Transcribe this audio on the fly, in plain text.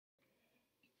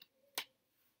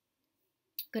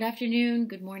Good afternoon,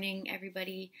 good morning,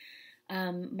 everybody.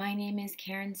 My name is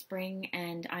Karen Spring,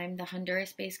 and I'm the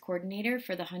Honduras-based coordinator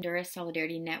for the Honduras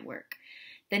Solidarity Network.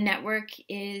 The network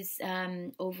is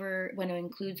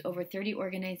includes over 30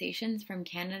 organizations from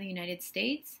Canada and the United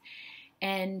States,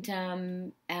 and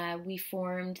we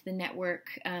formed the network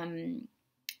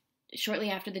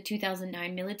shortly after the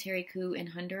 2009 military coup in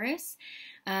Honduras,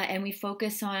 and we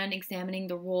focus on examining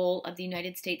the role of the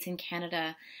United States and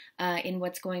Canada in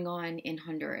what's going on in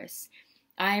Honduras.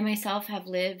 I myself have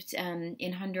lived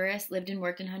in Honduras, lived and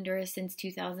worked in Honduras since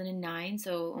 2009,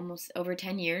 so almost over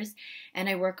 10 years, and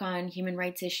I work on human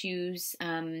rights issues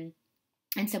and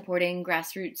supporting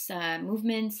grassroots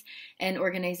movements and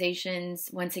organizations,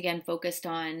 once again focused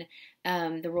on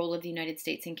the role of the United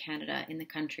States and Canada in the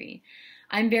country.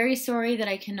 I'm very sorry that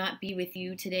I cannot be with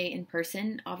you today in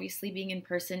person. Obviously, being in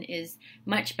person is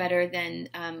much better than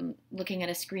looking at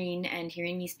a screen and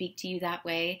hearing me speak to you that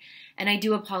way. And I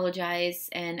do apologize,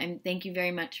 and thank you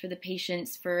very much for the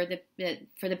patience, for the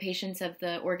patience of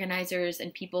the organizers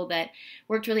and people that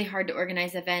worked really hard to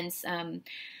organize events.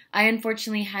 I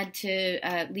unfortunately had to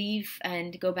leave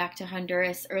and go back to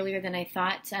Honduras earlier than I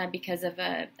thought because of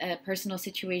a personal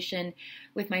situation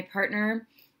with my partner,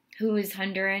 who is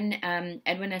Honduran,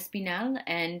 Edwin Espinal,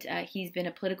 and he's been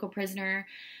a political prisoner.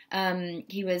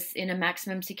 He was in a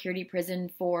maximum security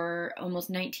prison for almost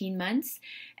 19 months,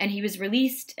 and he was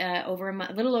released a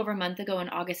little over a month ago on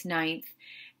August 9th.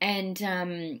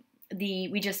 And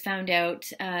we just found out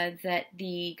that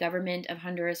the government of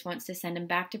Honduras wants to send him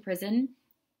back to prison.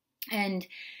 And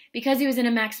because he was in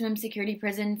a maximum security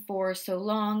prison for so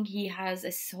long, he has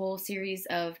a whole series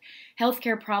of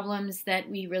healthcare problems that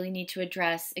we really need to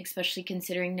address, especially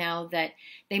considering now that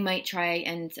they might try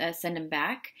and send him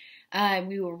back.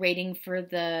 We were waiting for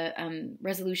the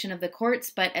resolution of the courts,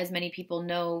 but as many people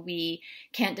know, we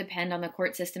can't depend on the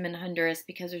court system in Honduras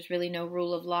because there's really no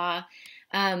rule of law.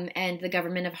 And the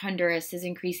government of Honduras is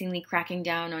increasingly cracking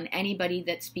down on anybody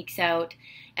that speaks out,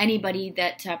 anybody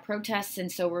that protests, and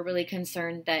so we're really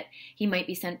concerned that he might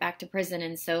be sent back to prison,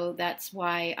 and so that's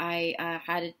why I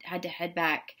had to head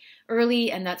back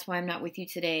early, and that's why I'm not with you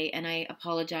today, and I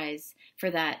apologize for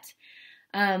that.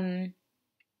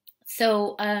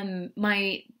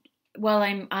 While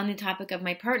I'm on the topic of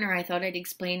my partner, I thought I'd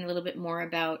explain a little bit more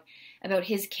about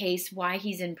his case, why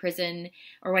he's in prison,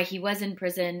 or why he was in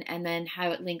prison, and then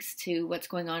how it links to what's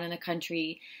going on in the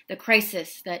country, the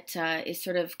crisis that is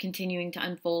sort of continuing to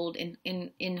unfold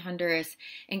in Honduras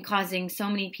and causing so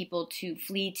many people to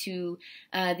flee to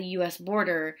the U.S.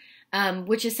 border,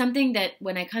 which is something that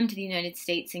when I come to the United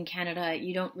States and Canada,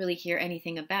 you don't really hear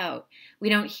anything about. We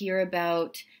don't hear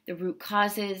about the root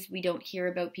causes. We don't hear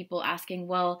about people asking,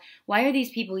 well, why are these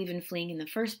people even fleeing in the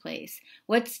first place?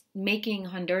 What's making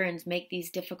Hondurans make these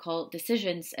difficult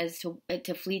decisions as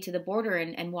to flee to the border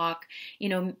and walk,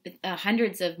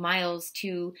 hundreds of miles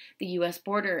to the U.S.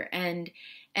 border?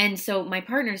 And so my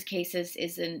partner's case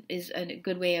is a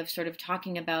good way of sort of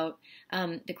talking about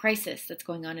the crisis that's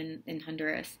going on in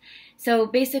Honduras. So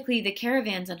basically, the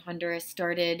caravans in Honduras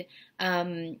started,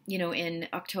 in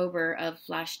October of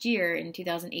last year, in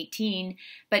 2018.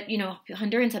 But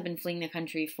Hondurans have been fleeing the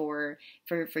country for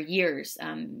years,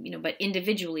 but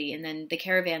individually. And then the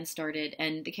caravans started,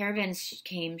 and the caravans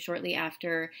came shortly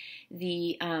after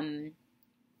the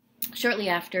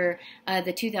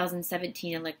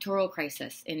 2017 electoral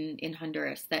crisis in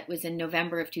Honduras. That was in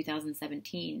November of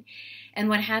 2017. And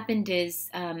what happened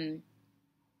is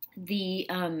the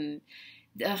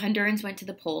Hondurans went to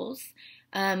the polls.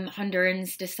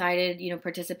 Hondurans decided,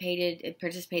 participated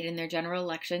in their general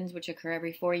elections, which occur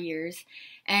every 4 years,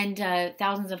 and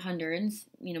thousands of Hondurans,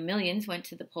 millions, went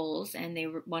to the polls, and they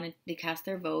wanted to cast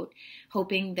their vote,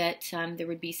 hoping that there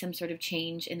would be some sort of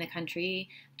change in the country,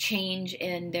 change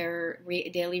in their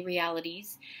daily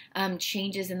realities,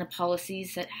 changes in the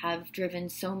policies that have driven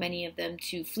so many of them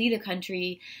to flee the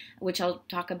country, which I'll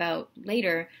talk about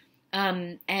later.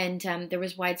 And there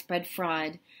was widespread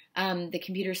fraud. The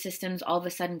computer systems all of a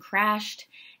sudden crashed,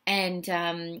 and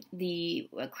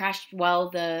crashed while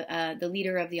the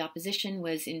leader of the opposition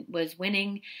was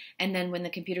winning. And then when the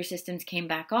computer systems came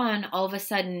back on, all of a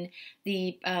sudden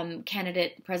the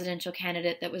presidential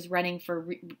candidate that was running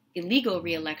for illegal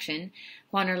re-election,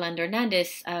 Juan Orlando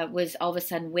Hernandez, was all of a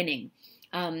sudden winning.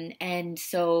 And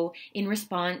so in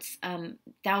response,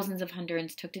 thousands of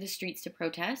Hondurans took to the streets to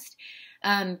protest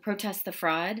the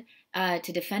fraud,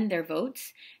 to defend their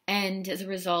votes. And as a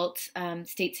result,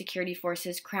 state security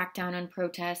forces cracked down on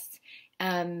protests,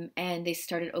 and they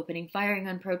started opening firing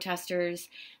on protesters.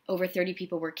 Over 30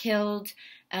 people were killed,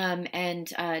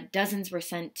 and dozens were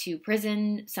sent to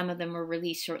prison. Some of them were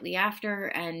released shortly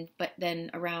after, but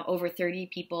then around over 30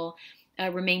 people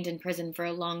remained in prison for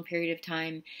a long period of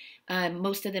time,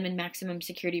 most of them in maximum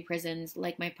security prisons,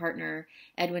 like my partner,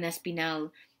 Edwin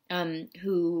Espinal,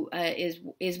 who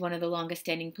is one of the longest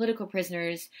standing political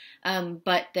prisoners,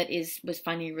 but was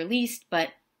finally released. But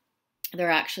there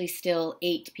are actually still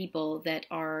 8 people that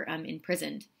are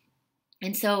imprisoned.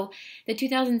 And so the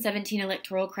 2017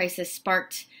 electoral crisis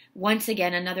sparked once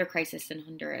again another crisis in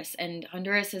Honduras, and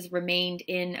Honduras has remained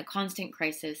in a constant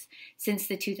crisis since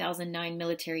the 2009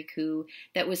 military coup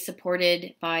that was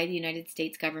supported by the United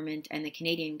States government and the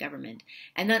Canadian government.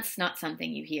 And that's not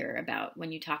something you hear about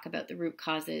when you talk about the root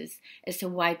causes as to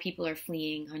why people are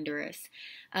fleeing Honduras.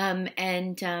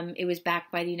 It was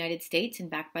backed by the United States and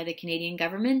backed by the Canadian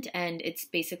government, and it's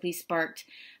basically sparked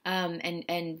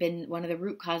and been one of the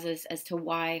root causes as to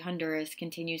why Honduras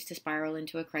continues to spiral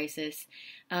into a crisis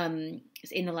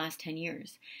in the last 10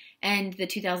 years. And the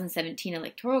 2017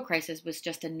 electoral crisis was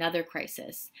just another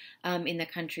crisis in the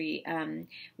country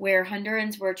where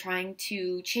Hondurans were trying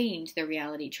to change their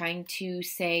reality, trying to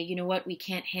say, you know what, we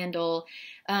can't handle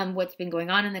what's been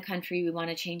going on in the country. We want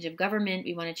a change of government.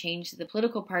 We want to change the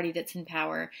political party that's in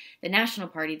power, the National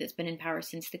Party that's been in power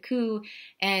since the coup.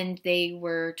 And they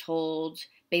were told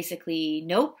basically,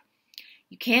 nope,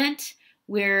 you can't.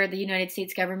 Where the United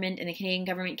States government and the Canadian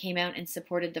government came out and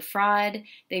supported the fraud.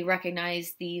 They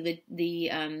recognized the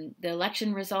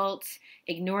election results,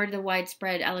 ignored the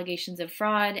widespread allegations of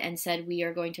fraud, and said, we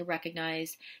are going to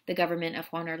recognize the government of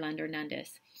Juan Orlando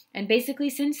Hernandez. And basically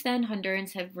since then,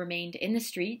 Hondurans have remained in the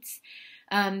streets.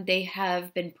 They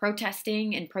have been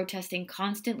protesting and protesting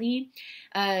constantly.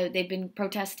 They've been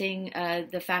protesting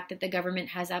the fact that the government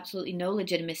has absolutely no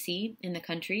legitimacy in the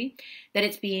country,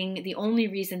 that the only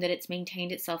reason that it's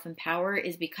maintained itself in power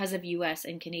is because of U.S.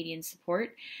 and Canadian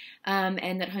support,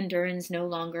 and that Hondurans no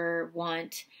longer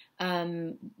want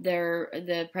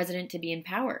the president to be in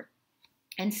power.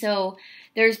 And so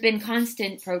there's been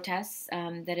constant protests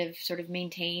that have sort of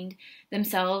maintained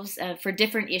themselves for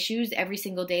different issues. Every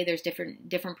single day there's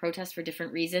different protests for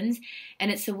different reasons.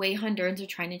 And it's the way Hondurans are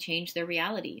trying to change their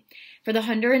reality. For the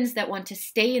Hondurans that want to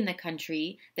stay in the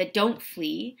country, that don't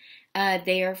flee,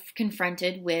 they are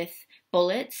confronted with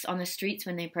bullets on the streets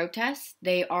when they protest.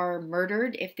 They are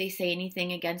murdered if they say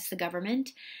anything against the government,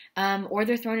 or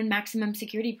they're thrown in maximum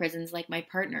security prisons like my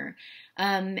partner.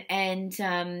 I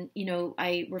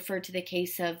refer to the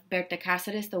case of Berta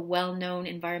Cáceres, the well-known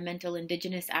environmental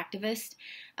indigenous activist,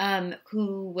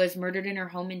 who was murdered in her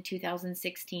home in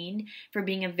 2016 for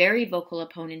being a very vocal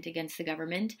opponent against the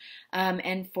government,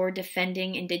 and for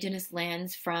defending indigenous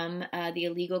lands from the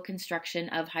illegal construction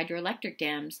of hydroelectric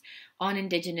dams on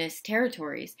indigenous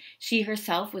territories. She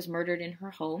herself was murdered in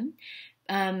her home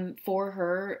for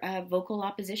her vocal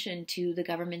opposition to the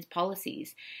government's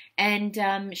policies. And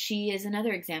she is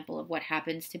another example of what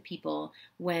happens to people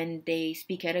when they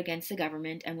speak out against the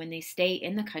government and when they stay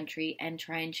in the country and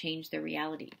try and change their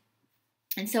reality.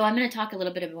 And so I'm going to talk a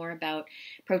little bit more about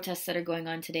protests that are going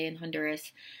on today in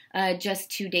Honduras. Just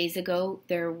 2 days ago,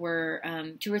 there were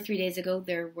 2 or 3 days ago,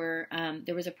 there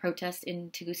was a protest in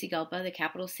Tegucigalpa, the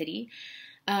capital city,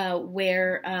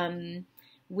 where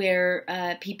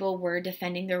people were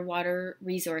defending their water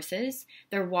resources,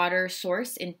 their water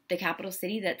source in the capital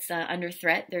city that's under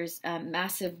threat. There's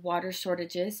massive water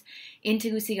shortages in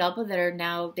Tegucigalpa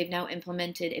they've now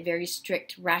implemented a very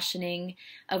strict rationing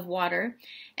of water.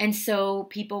 And so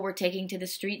people were taking to the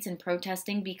streets and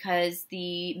protesting because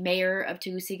the mayor of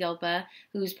Tegucigalpa,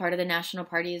 who's part of the National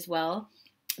Party as well,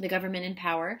 the government in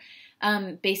power,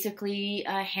 basically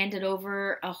handed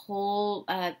over a whole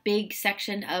big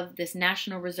section of this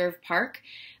National Reserve Park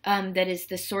that is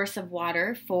the source of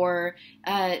water for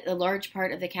a large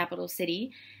part of the capital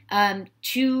city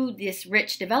to this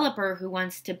rich developer who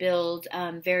wants to build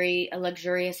very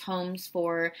luxurious homes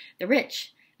for the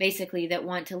rich, basically, that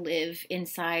want to live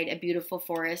inside a beautiful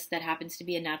forest that happens to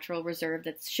be a natural reserve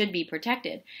that should be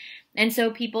protected. And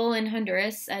so people in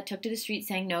Honduras took to the streets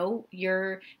saying, no,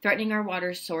 you're threatening our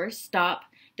water source, stop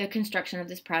the construction of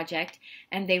this project.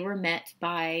 And they were met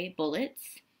by bullets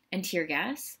and tear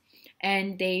gas.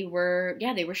 And they were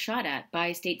shot at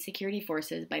by state security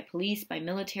forces, by police, by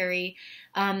military,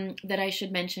 that I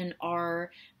should mention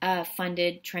are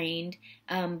funded, trained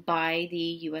by the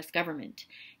U.S. government.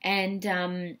 And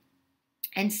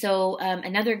so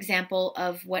another example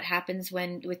of what happens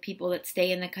with people that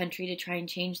stay in the country to try and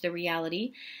change the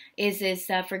reality is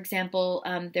for example,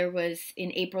 there was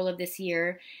in April of this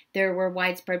year, there were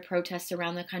widespread protests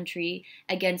around the country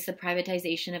against the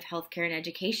privatization of healthcare and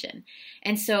education.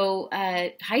 And so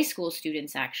high school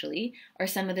students actually are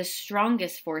some of the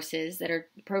strongest forces that are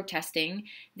protesting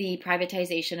the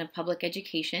privatization of public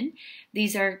education.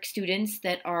 These are students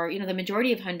that are, the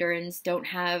majority of Hondurans don't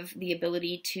have the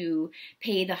ability to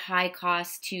pay the high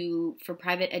cost for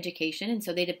private education, and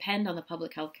so they depend on the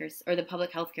public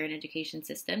healthcare and education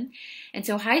system. And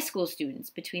so high school students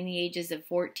between the ages of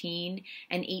 14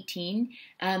 and 18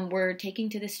 were taking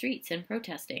to the streets and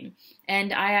protesting.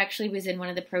 And I actually was in one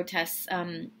of the protests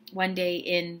one day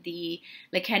in the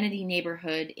Kennedy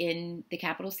neighborhood in the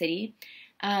capital city.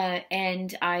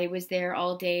 And I was there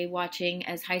all day watching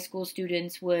as high school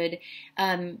students would,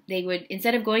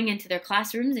 instead of going into their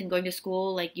classrooms and going to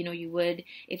school like, you would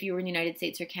if you were in the United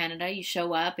States or Canada, you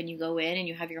show up and you go in and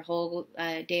you have your whole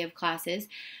day of classes.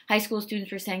 High school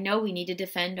students were saying, no, we need to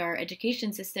defend our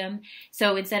education system.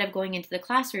 So instead of going into the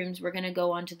classrooms, we're going to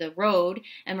go onto the road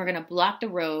and we're going to block the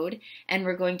road and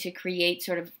we're going to create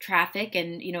sort of traffic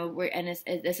and,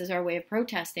 this is our way of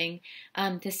protesting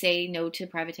to say no to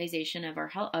privatization of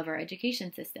our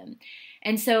education system.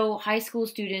 And so high school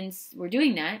students were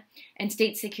doing that, and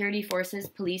state security forces,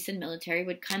 police and military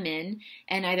would come in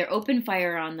and either open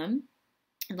fire on them,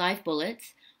 live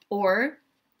bullets, or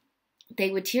they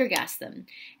would tear gas them.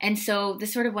 And so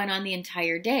this sort of went on the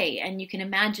entire day. And you can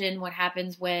imagine what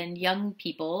happens when young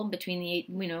people between the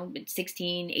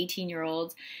 16,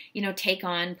 18-year-olds, take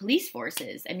on police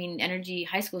forces. I mean,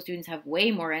 high school students have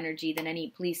way more energy than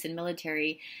any police and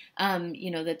military,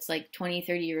 that's like 20,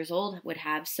 30 years old would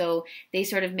have. So they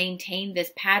sort of maintain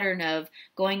this pattern of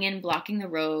going in, blocking the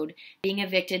road, being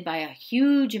evicted by a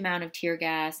huge amount of tear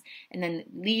gas, and then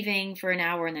leaving for an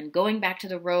hour and then going back to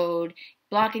the road,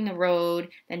 blocking the road,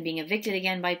 then being evicted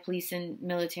again by police and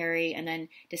military, and then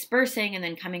dispersing, and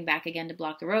then coming back again to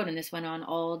block the road. And this went on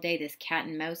all day, this cat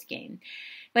and mouse game.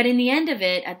 But in the end of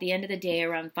it, at the end of the day,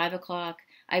 around 5 o'clock,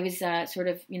 I was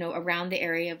around the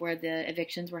area where the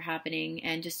evictions were happening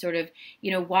and just sort of,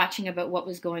 watching about what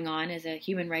was going on as a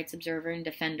human rights observer and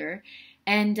defender.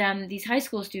 And these high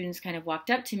school students kind of walked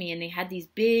up to me, and they had these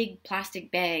big plastic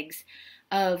bags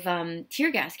of tear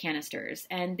gas canisters,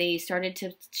 and they started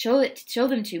to show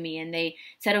them to me, and they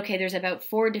said, okay, there's about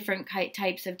 4 different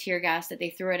types of tear gas that they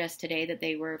threw at us today that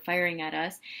they were firing at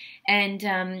us, and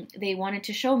they wanted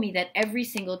to show me that every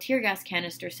single tear gas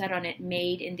canister said on it,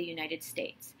 made in the United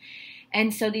States.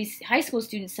 And so these high school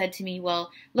students said to me,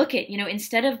 well, look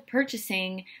instead of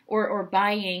purchasing or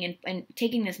buying and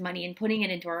taking this money and putting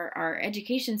it into our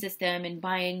education system and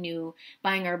buying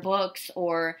our books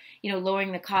or,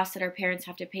 lowering the costs that our parents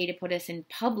have to pay to put us in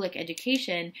public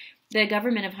education, the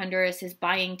government of Honduras is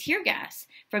buying tear gas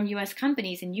from U.S.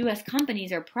 companies, and U.S.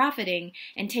 companies are profiting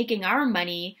and taking our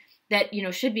money that,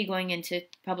 should be going into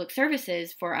public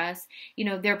services for us.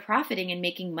 They're profiting and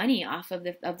making money off of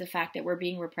the fact that we're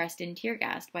being repressed and tear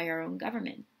gassed by our own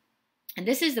government. And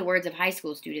this is the words of high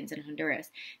school students in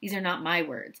Honduras. These are not my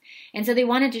words. And so they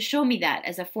wanted to show me that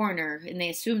as a foreigner, and they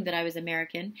assumed that I was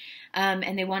American.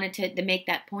 And they wanted to make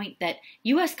that point that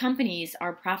U.S. companies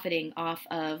are profiting off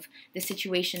of the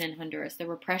situation in Honduras, the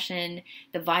repression,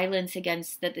 the violence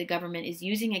that the government is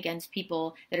using against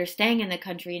people that are staying in the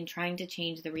country and trying to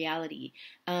change the reality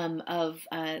of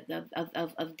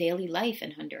daily life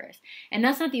in Honduras. And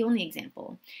that's not the only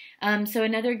example. So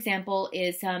another example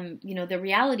is,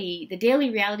 the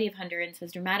daily reality of Hondurans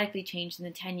has dramatically changed in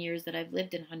the 10 years that I've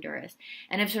lived in Honduras.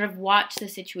 And I've sort of watched the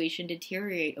situation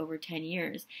deteriorate over 10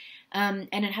 years. And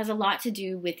it has a lot to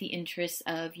do with the interests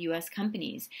of U.S.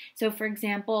 companies. So, for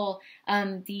example,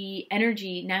 the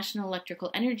National Electrical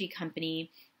Energy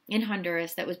Company in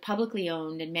Honduras that was publicly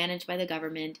owned and managed by the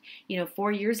government,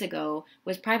 4 years ago,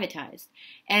 was privatized.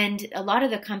 And a lot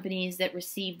of the companies that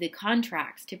received the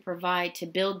contracts to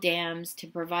build dams,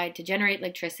 to generate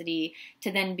electricity, to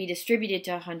then be distributed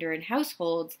to Honduran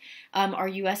households, are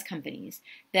U.S. companies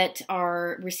that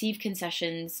receive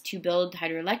concessions to build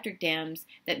hydroelectric dams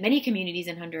that many communities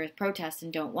in Honduras protest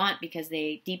and don't want because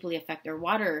they deeply affect their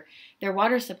water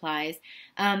supplies.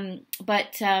 So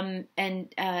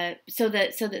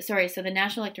the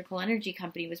National Electrical Energy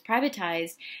Company was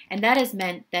privatized, and that has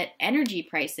meant that energy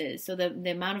prices, so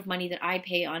the amount of money that I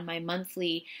pay on my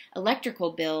monthly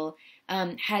electrical bill,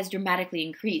 has dramatically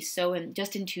increased. So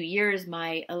just in 2 years,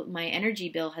 my energy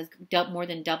bill has more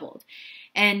than doubled.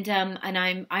 And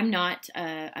I'm not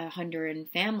a Honduran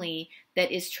family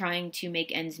that is trying to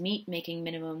make ends meet, making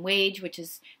minimum wage, which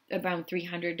is around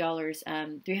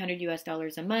 $300, 300 US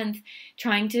dollars a month,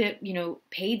 trying to,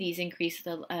 pay these increased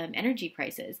energy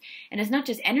prices. And it's not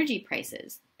just energy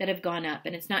prices that have gone up,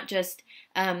 and it's not just,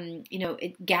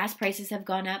 gas prices have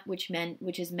gone up, which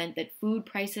has meant that food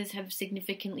prices have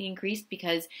significantly increased,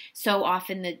 because so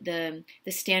often the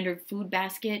standard food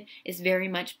basket is very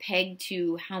much pegged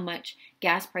to how much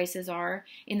gas prices are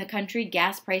in the country.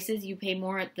 Gas prices, you pay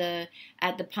more at the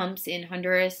pumps in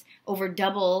Honduras, over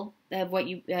double of what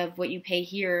you pay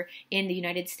here in the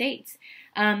United States.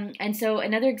 And so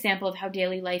another example of how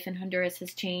daily life in Honduras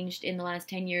has changed in the last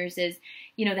 10 years is,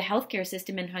 the healthcare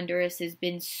system in Honduras has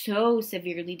been so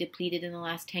severely depleted in the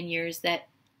last 10 years that,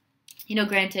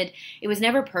 granted, it was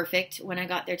never perfect when I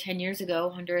got there 10 years ago.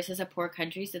 Honduras is a poor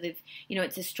country, so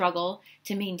it's a struggle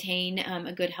to maintain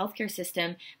a good healthcare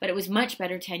system, but it was much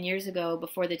better 10 years ago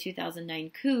before the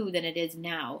 2009 coup than it is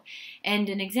now. And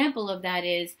an example of that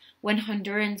is when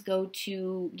Hondurans go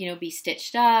to, be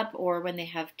stitched up, or when they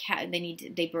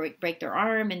break their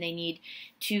arm and they need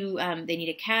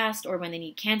a cast, or when they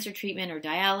need cancer treatment or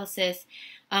dialysis.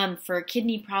 For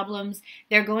kidney problems,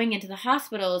 they're going into the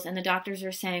hospitals, and the doctors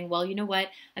are saying, well, you know what,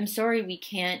 I'm sorry, we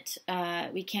can't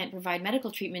provide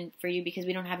medical treatment for you because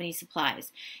we don't have any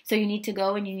supplies. So you need to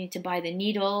go and you need to buy the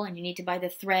needle, and you need to buy the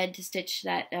thread to stitch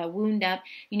that wound up.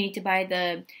 You need to buy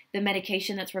the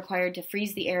medication that's required to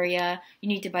freeze the area. You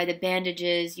need to buy the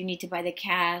bandages. You need to buy the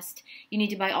cast. You need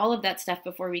to buy all of that stuff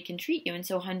before we can treat you. And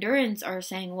so Hondurans are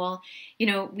saying, well,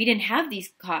 we didn't have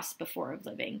these costs before of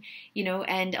living,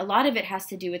 and a lot of it has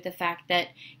to do with the fact that,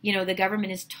 the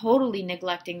government is totally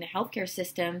neglecting the healthcare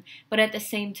system, but at the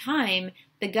same time,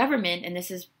 the government, and this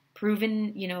is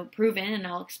proven, and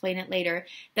I'll explain it later,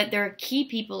 that there are key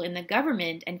people in the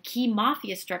government and key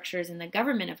mafia structures in the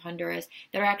government of Honduras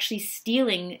that are actually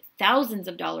stealing thousands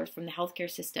of dollars from the healthcare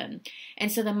system.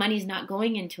 And so the money's not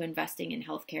going into investing in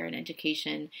healthcare and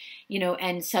education,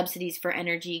 and subsidies for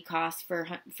energy costs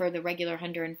for the regular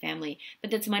Honduran family,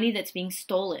 but that's money that's being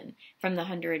stolen from the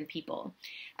Honduran people.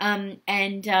 And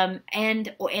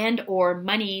or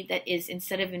money that is,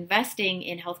 instead of investing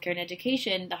in healthcare and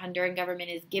education, the Honduran government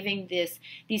is giving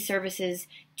these services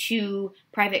to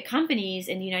private companies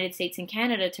in the United States and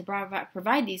Canada to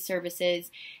provide these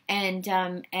services, and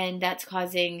that's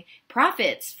causing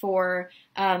profits for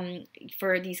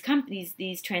these companies,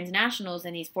 these transnationals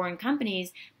and these foreign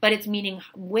companies, but it's meaning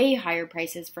way higher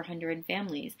prices for Honduran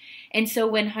families. And so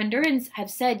when Hondurans have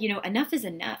said, enough is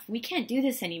enough, we can't do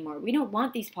this anymore, we don't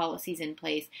want these policies in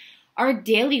place, our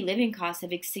daily living costs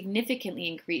have significantly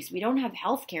increased. We don't have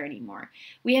health care anymore.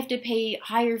 We have to pay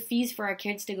higher fees for our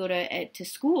kids to go to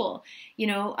school.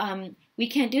 We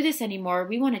can't do this anymore.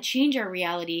 We want to change our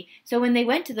reality. So when they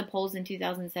went to the polls in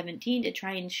 2017 to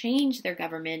try and change their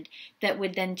government that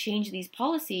would then change these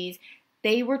policies,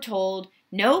 they were told,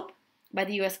 nope, by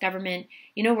the U.S. government,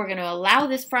 we're going to allow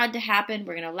this fraud to happen.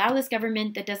 We're going to allow this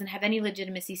government that doesn't have any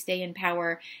legitimacy stay in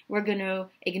power. We're going to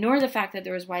ignore the fact that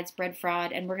there was widespread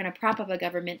fraud, and we're going to prop up a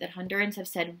government that Hondurans have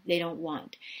said they don't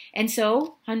want. And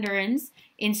so Hondurans,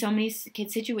 in so many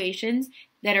situations,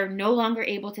 that are no longer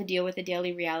able to deal with the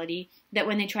daily reality, that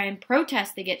when they try and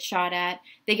protest, they get shot at,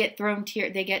 they get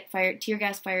tear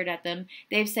gas fired at them.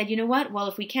 They've said, you know what? Well,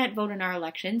 if we can't vote in our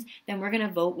elections, then we're going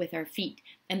to vote with our feet.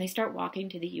 And they start walking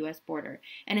to the U.S. border.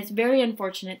 And it's very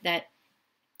unfortunate that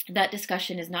that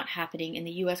discussion is not happening in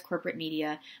the U.S. corporate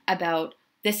media about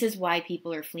this is why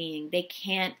people are fleeing. They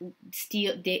can't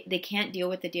deal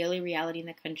with the daily reality in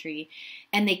the country,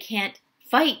 and they can't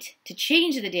fight to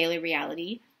change the daily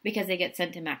reality, because they get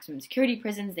sent to maximum security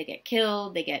prisons, they get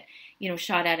killed, they get,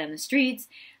 shot at on the streets,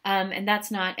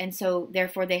 and so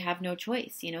therefore they have no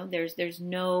choice. There's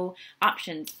no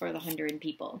options for the Honduran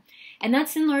people, and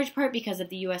that's in large part because of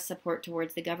the U.S. support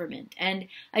towards the government. And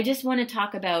I just want to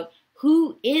talk about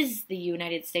who is the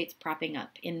United States propping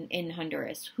up in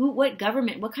Honduras? What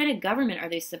kind of government are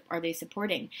they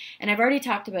supporting? And I've already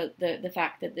talked about the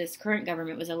fact that this current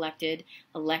government was elected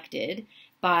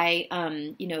by,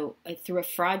 through a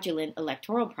fraudulent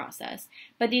electoral process.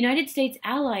 But the United States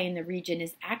ally in the region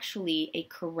is actually a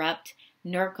corrupt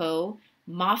narco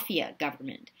mafia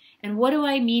government. And what do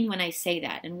I mean when I say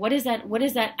that? And what does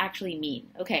that actually mean?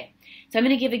 Okay, so I'm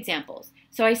going to give examples.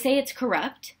 So I say it's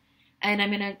corrupt, and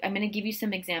I'm going to give you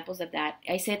some examples of that.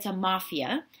 I say it's a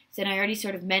mafia. So I already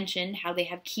sort of mentioned how they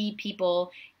have key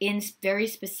people in very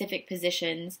specific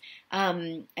positions,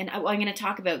 and I'm going to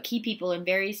talk about key people in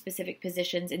very specific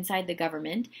positions inside the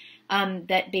government.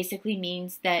 That basically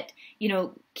means that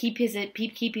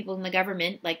key people in the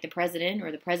government, like the president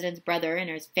or the president's brother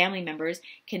and his family members,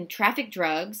 can traffic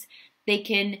drugs, They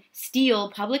can steal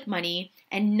public money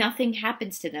and nothing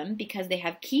happens to them because they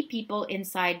have key people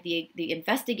inside the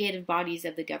investigative bodies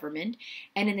of the government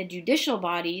and in the judicial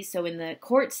bodies, so in the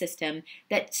court system,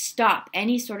 that stop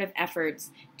any sort of efforts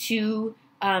to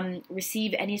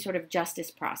receive any sort of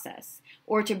justice process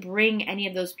or to bring any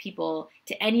of those people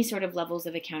to any sort of levels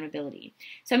of accountability.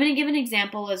 So I'm going to give an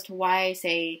example as to why I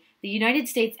say the United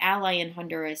States ally in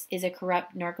Honduras is a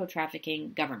corrupt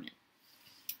narco-trafficking government.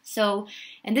 So,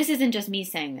 and this isn't just me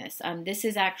saying this. This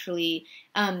is actually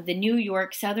the New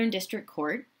York Southern District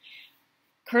Court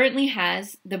currently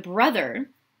has the brother,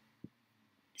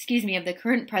 of the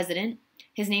current president.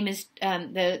 His name is,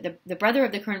 the brother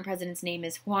of the current president's name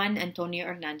is Juan Antonio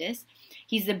Hernandez.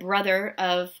 He's the brother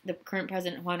of the current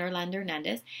president, Juan Orlando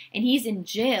Hernandez, and he's in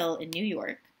jail in New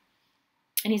York.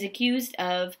 And he's accused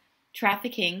of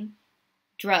trafficking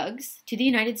drugs to the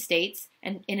United States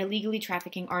and illegally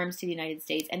trafficking arms to the United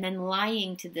States, and then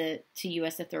lying to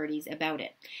U.S. authorities about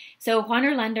it. So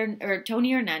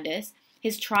Tony Hernandez,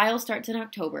 his trial starts in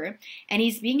October, and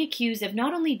he's being accused of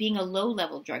not only being a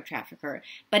low-level drug trafficker,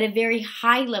 but a very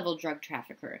high-level drug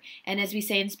trafficker. And as we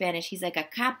say in Spanish, he's like a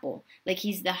capo, like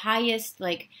he's the highest,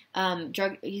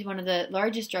 he's one of the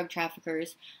largest drug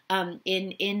traffickers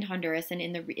in Honduras and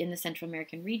in the Central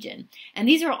American region. And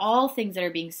these are all things that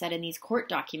are being said in these court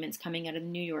documents coming out of the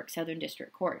New York Southern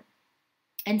District Court.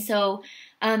 And so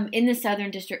in the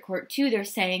Southern District Court, too, they're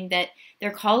saying that they're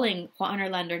calling Juan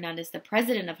Orlando Hernandez, the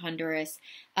president of Honduras,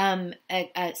 a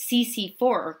CC4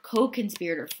 or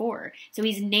co-conspirator 4. So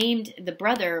he's named, the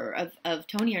brother of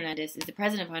Tony Hernandez, is the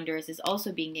president of Honduras, is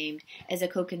also being named as a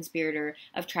co-conspirator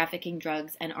of trafficking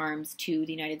drugs and arms to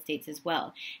the United States as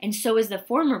well. And so is the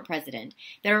former president.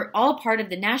 They're all part of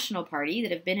the National Party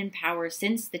that have been in power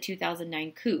since the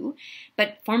 2009 coup.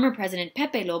 But former President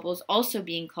Pepe Lobo is also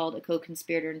being called a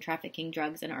co-conspirator in trafficking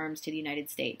drugs and arms to the United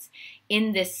States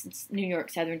in this New York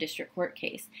Southern District Court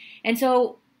case. And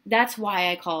so that's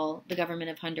why I call the government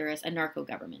of Honduras a narco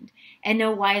government. And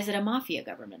no, why is it a mafia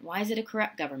government? Why is it a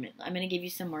corrupt government? I'm going to give you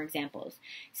some more examples.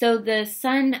 So the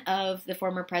son of the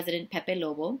former president, Pepe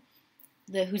Lobo,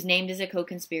 who's named as a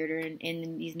co-conspirator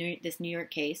in this New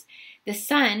York case, his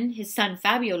son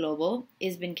Fabio Lobo,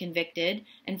 has been convicted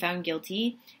and found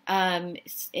guilty, and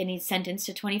he's sentenced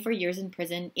to 24 years in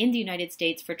prison in the United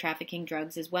States for trafficking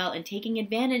drugs as well, and taking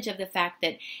advantage of the fact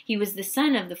that he was the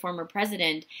son of the former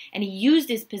president, and he used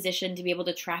his position to be able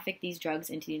to traffic these drugs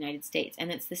into the United States. And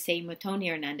it's the same with Tony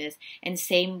Hernandez, and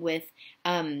same with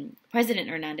President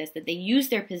Hernandez, that they use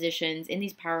their positions in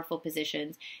these powerful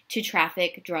positions to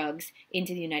traffic drugs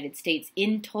into the United States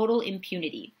in total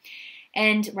impunity.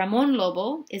 And Ramon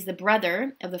Lobo is the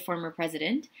brother of the former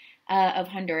president of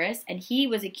Honduras, and he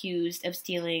was accused of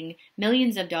stealing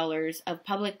millions of dollars of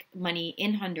public money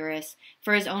in Honduras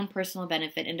for his own personal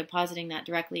benefit and depositing that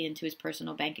directly into his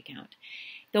personal bank account.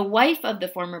 The wife of the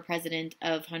former president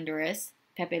of Honduras,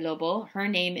 Pepe Lobo, her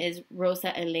name is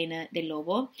Rosa Elena de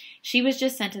Lobo. She was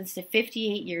just sentenced to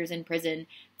 58 years in prison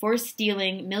for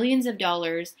stealing millions of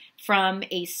dollars from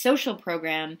a social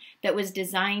program that was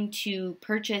designed to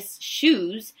purchase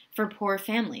shoes for poor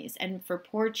families and for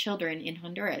poor children in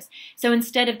Honduras. So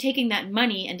instead of taking that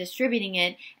money and distributing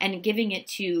it and giving it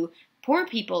to poor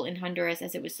people in Honduras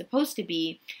as it was supposed to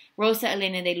be, Rosa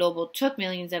Elena de Lobo took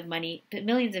millions of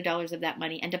dollars of that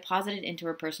money and deposited into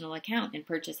her personal account and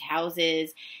purchased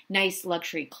houses, nice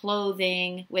luxury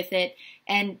clothing with it,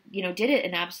 and did it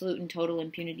in absolute and total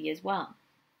impunity as well.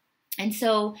 And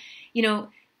so,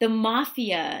 the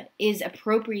mafia is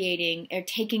appropriating or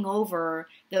taking over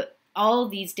all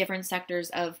these different sectors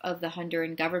of the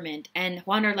Honduran government. And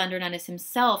Juan Orlando Hernandez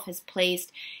himself has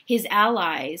placed his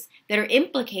allies that are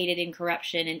implicated in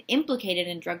corruption and implicated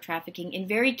in drug trafficking in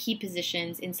very key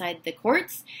positions inside the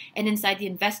courts and inside the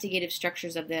investigative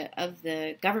structures of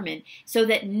the government, so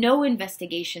that no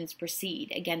investigations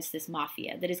proceed against this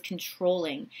mafia that is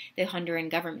controlling the Honduran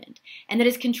government and that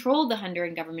has controlled the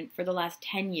Honduran government for the last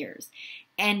 10 years.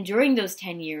 And during those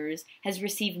 10 years has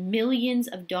received millions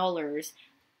of dollars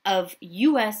of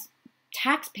U.S.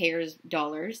 taxpayers'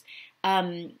 dollars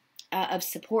of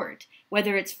support,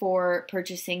 whether it's for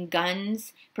purchasing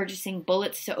guns, purchasing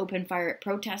bullets to open fire at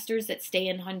protesters that stay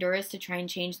in Honduras to try and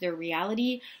change their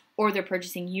reality, or they're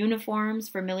purchasing uniforms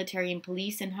for military and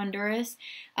police in Honduras,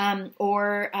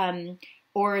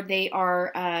 or they are,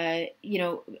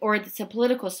 or it's a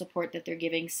political support that they're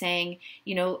giving, saying,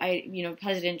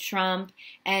 President Trump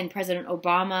and President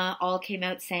Obama all came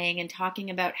out saying and talking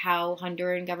about how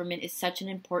Honduran government is such an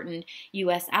important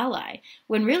U.S. ally,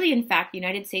 when really, in fact, the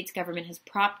United States government has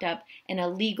propped up an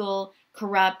illegal,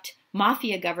 corrupt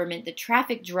mafia government that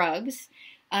traffic drugs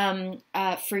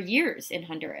for years in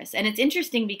Honduras. And it's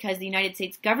interesting because the United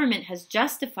States government has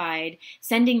justified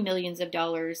sending millions of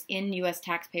dollars in U.S.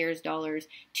 taxpayers' dollars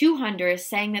to Honduras,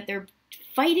 saying that they're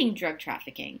fighting drug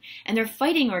trafficking and they're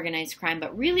fighting organized crime,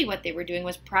 but really what they were doing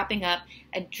was propping up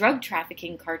a drug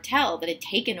trafficking cartel that had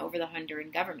taken over the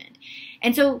Honduran government.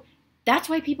 And so that's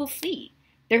why people flee.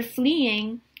 They're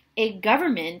fleeing a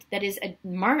government that is a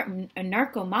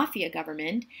narco-mafia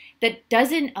government that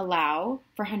doesn't allow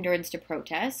for Hondurans to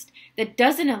protest, that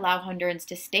doesn't allow Hondurans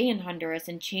to stay in Honduras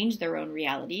and change their own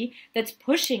reality, that's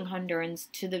pushing Hondurans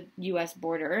to the U.S.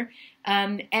 border,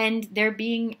 and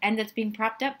that's being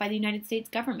propped up by the United States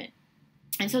government.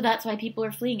 And so that's why people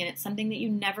are fleeing, and it's something that you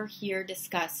never hear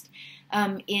discussed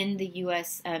in the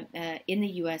U.S.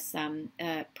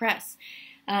 Press.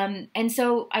 And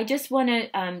so I just want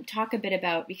to talk a bit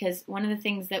about, because one of the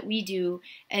things that we do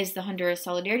as the Honduras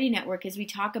Solidarity Network is we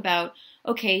talk about,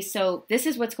 okay, so this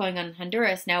is what's going on in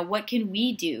Honduras. Now, what can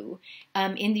we do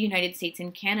in the United States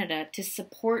and Canada to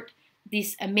support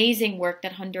this amazing work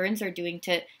that Hondurans are doing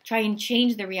to try and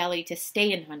change the reality to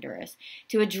stay in Honduras,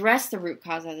 to address the root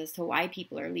causes as to why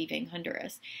people are leaving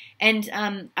Honduras. And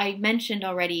I mentioned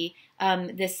already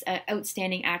this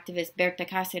outstanding activist, Berta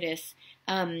Cáceres,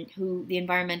 who the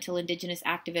environmental indigenous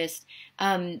activist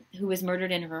who was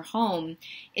murdered in her home.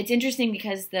 It's interesting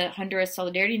because the Honduras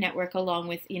Solidarity Network, along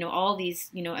with all these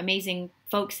amazing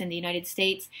folks in the United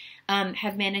States,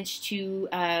 have managed to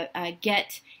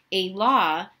get a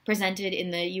law presented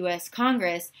in the U.S.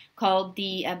 Congress called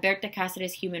the Berta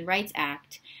Cáceres Human Rights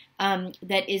Act,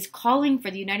 that is calling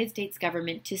for the United States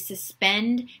government to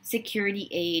suspend security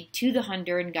aid to the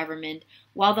Honduran government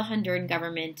while the Honduran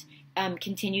government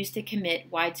continues to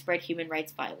commit widespread human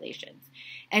rights violations.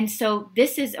 And so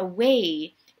this is a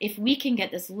way, if we can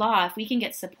get this law, if we can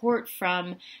get support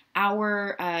from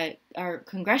our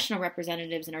congressional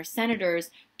representatives and our senators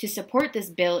to support this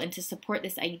bill and to support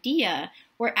this idea,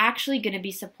 we're actually going to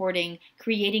be supporting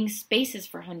creating spaces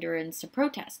for Hondurans to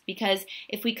protest. Because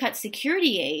if we cut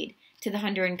security aid to the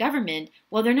Honduran government,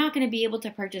 well, they're not going to be able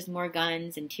to purchase more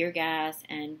guns and tear gas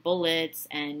and bullets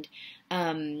and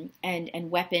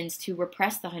weapons to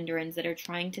repress the Hondurans that are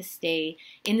trying to stay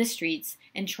in the streets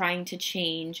and trying to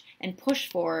change and push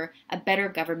for a better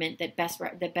government that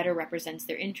better represents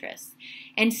their interests.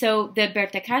 And so the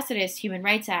Berta Cáceres Human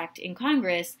Rights Act in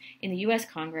Congress, in the U.S.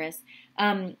 Congress,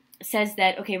 says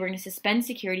that, okay, we're going to suspend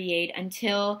security aid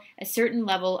until a certain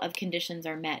level of conditions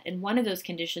are met. And one of those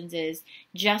conditions is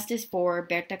justice for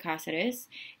Berta Cáceres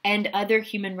and other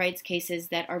human rights cases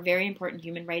that are very important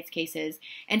human rights cases.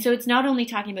 And so it's not only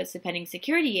talking about suspending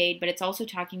security aid, but it's also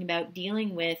talking about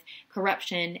dealing with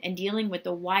corruption and dealing with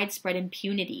the widespread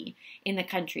impunity in the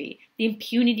country. The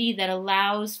impunity that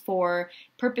allows for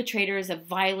perpetrators of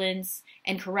violence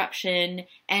and corruption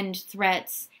and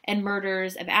threats and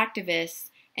murders of activists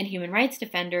and human rights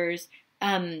defenders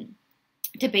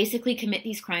to basically commit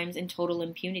these crimes in total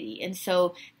impunity. And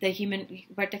so the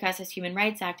Berta Cáceres Human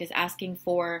Rights Act is asking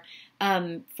for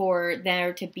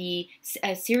there to be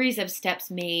a series of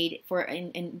steps made for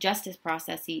in a justice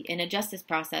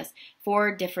process for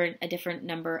a different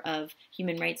number of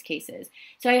human rights cases.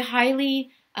 So I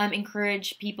highly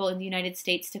encourage people in the United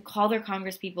States to call their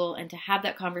congresspeople and to have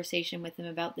that conversation with them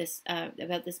about this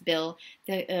bill,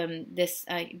 this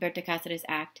Berta Cáceres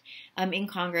Act in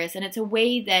Congress. And it's a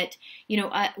way that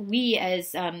we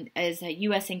as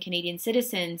U.S. and Canadian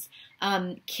citizens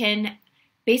can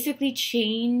basically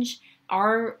change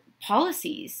our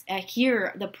policies.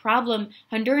 Here, the problem,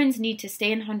 Hondurans need to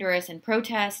stay in Honduras and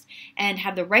protest and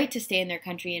have the right to stay in their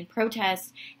country and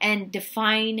protest and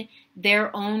define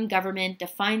their own government,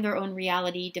 define their own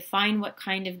reality, define what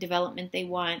kind of development they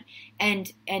want,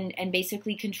 and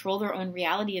basically control their own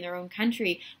reality in their own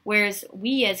country. Whereas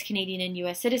we as Canadian and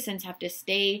U.S. citizens have to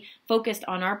stay focused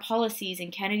on our policies in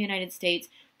Canada and the United States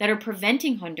that are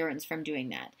preventing Hondurans from doing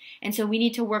that. And so we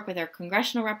need to work with our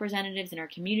congressional representatives in our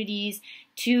communities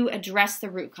to address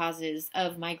the root causes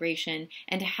of migration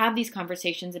and to have these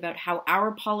conversations about how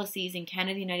our policies in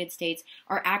Canada and the United States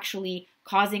are actually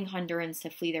causing Hondurans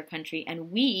to flee their country.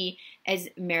 And we, as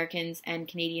Americans and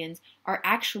Canadians, are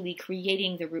actually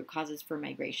creating the root causes for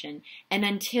migration. And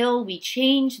until we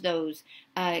change those,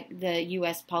 the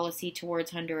U.S. policy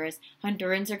towards Honduras,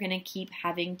 Hondurans are going to keep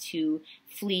having to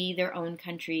flee their own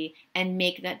country and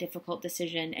make that difficult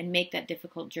decision and make that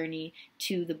difficult journey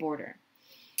to the border.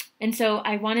 And so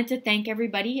I wanted to thank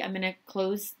everybody. I'm going to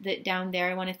close it down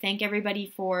there. I want to thank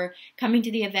everybody for coming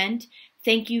to the event,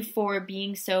 Thank you for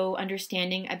being so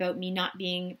understanding about me not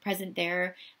being present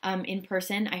there in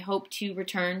person. I hope to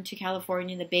return to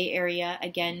California, the Bay Area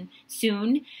again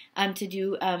soon to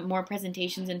do more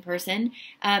presentations in person.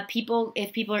 If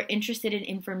people are interested in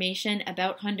information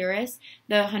about Honduras,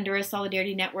 the Honduras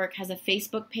Solidarity Network has a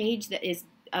Facebook page that is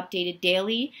updated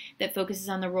daily that focuses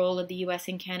on the role of the U.S.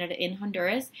 and Canada in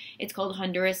Honduras. It's called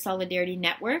Honduras Solidarity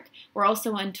Network. We're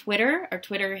also on Twitter. Our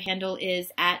Twitter handle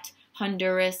is at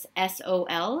Honduras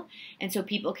SOL, and so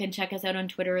people can check us out on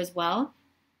Twitter as well.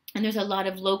 And there's a lot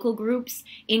of local groups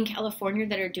in California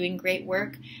that are doing great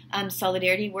work,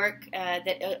 solidarity work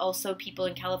that also people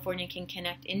in California can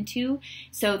connect into.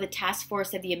 So the Task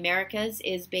Force of the Americas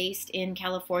is based in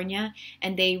California,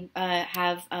 and they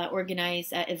have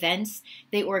organized events.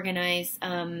 They organize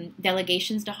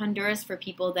delegations to Honduras for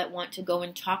people that want to go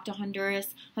and talk to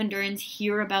Hondurans,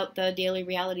 hear about the daily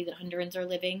reality that Hondurans are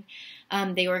living.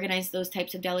 They organize those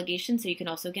types of delegations, so you can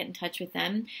also get in touch with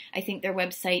them. I think their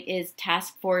website is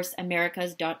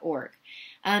taskforceamericas.org.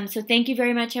 So thank you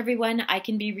very much, everyone. I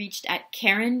can be reached at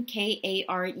Karen,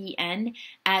 Karen,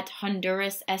 at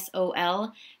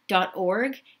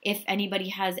HondurasSOL.org. If anybody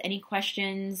has any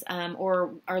questions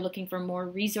or are looking for more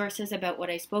resources about what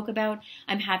I spoke about,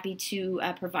 I'm happy to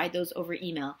provide those over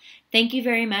email. Thank you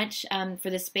very much for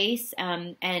the space,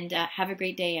 and have a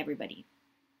great day, everybody.